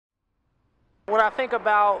When I think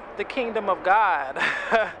about the kingdom of God,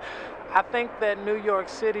 I think that New York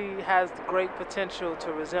City has great potential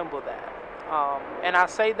to resemble that. And I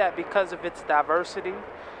say that because of its diversity.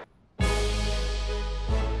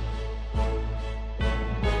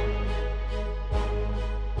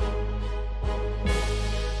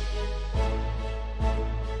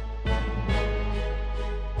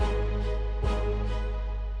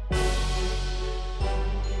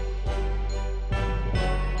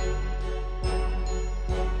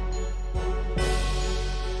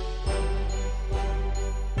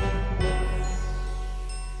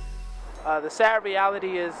 The sad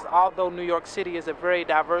reality is, although New York City is a very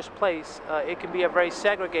diverse place, it can be a very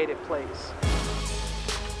segregated place.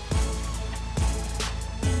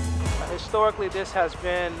 Historically, this has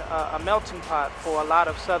been a melting pot for a lot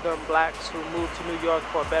of Southern blacks who moved to New York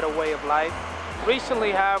for a better way of life.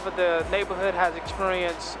 Recently, however, the neighborhood has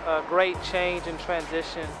experienced a great change and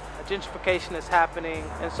transition. Gentrification is happening,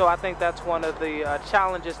 and so I think that's one of the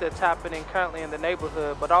challenges that's happening currently in the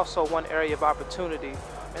neighborhood, but also one area of opportunity.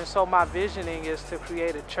 And so my visioning is to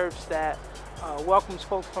create a church that welcomes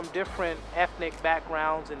folks from different ethnic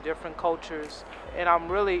backgrounds and different cultures, and I'm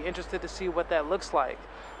really interested to see what that looks like.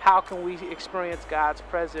 How can we experience God's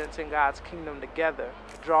presence and God's kingdom together,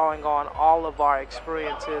 drawing on all of our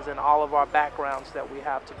experiences and all of our backgrounds that we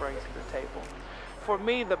have to bring to the table. For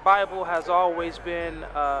me, the Bible has always been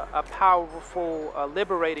a powerful,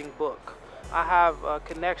 liberating book. I have a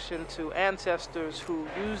connection to ancestors who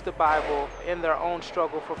used the Bible in their own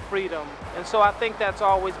struggle for freedom. And so I think that's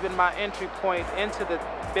always been my entry point into the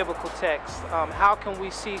biblical text. How can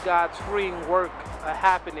we see God's freeing work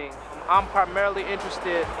happening? I'm primarily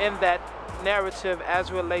interested in that narrative as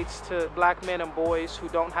it relates to black men and boys who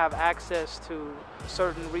don't have access to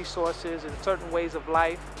certain resources and certain ways of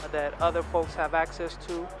life that other folks have access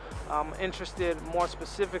to. I'm interested more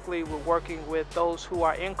specifically with working with those who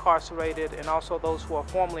are incarcerated and also those who are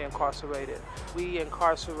formerly incarcerated. We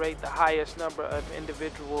incarcerate the highest number of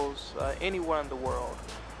individuals anywhere in the world.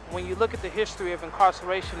 When you look at the history of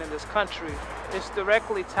incarceration in this country, it's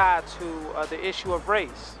directly tied to the issue of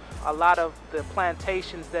race. A lot of the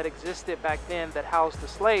plantations that existed back then that housed the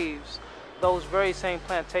slaves, those very same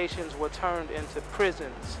plantations were turned into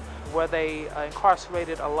prisons where they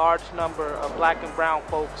incarcerated a large number of black and brown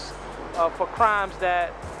folks for crimes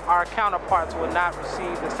that our counterparts would not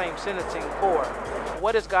receive the same sentencing for.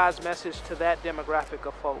 What is God's message to that demographic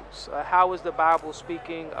of folks? How is the Bible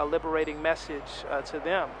speaking a liberating message to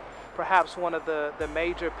them? Perhaps one of the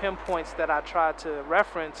major pinpoints that I try to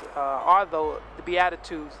reference are the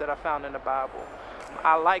Beatitudes that are found in the Bible.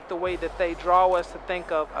 I like the way that they draw us to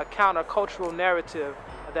think of a countercultural narrative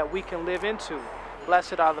that we can live into.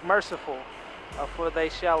 Blessed are the merciful, for they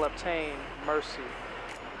shall obtain mercy.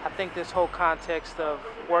 I think this whole context of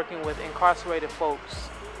working with incarcerated folks,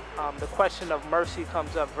 the question of mercy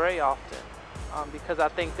comes up very often because I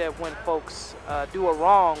think that when folks do a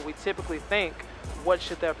wrong, we typically think, what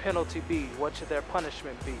should their penalty be? What should their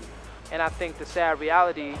punishment be? And I think the sad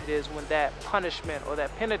reality is when that punishment or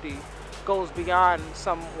that penalty goes beyond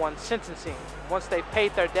someone's sentencing. Once they've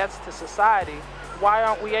paid their debts to society, why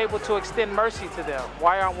aren't we able to extend mercy to them?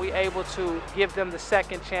 Why aren't we able to give them the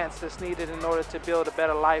second chance that's needed in order to build a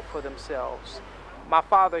better life for themselves? My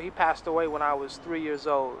father, he passed away when I was 3 years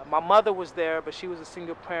old. My mother was there, but she was a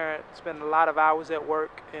single parent, spent a lot of hours at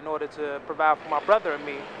work in order to provide for my brother and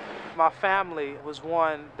me. My family was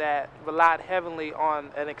one that relied heavily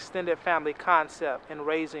on an extended family concept in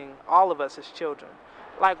raising all of us as children.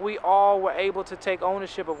 Like we all were able to take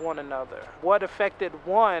ownership of one another. What affected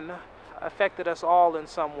one affected us all in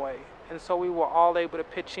some way. And so we were all able to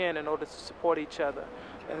pitch in order to support each other.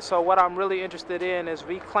 And so what I'm really interested in is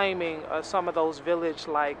reclaiming some of those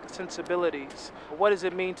village-like sensibilities. What does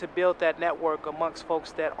it mean to build that network amongst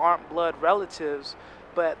folks that aren't blood relatives,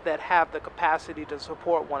 but that have the capacity to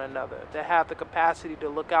support one another, that have the capacity to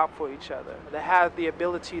look out for each other, that have the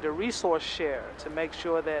ability to resource share to make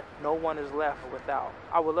sure that no one is left without.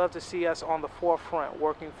 I would love to see us on the forefront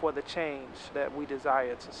working for the change that we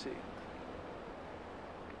desire to see.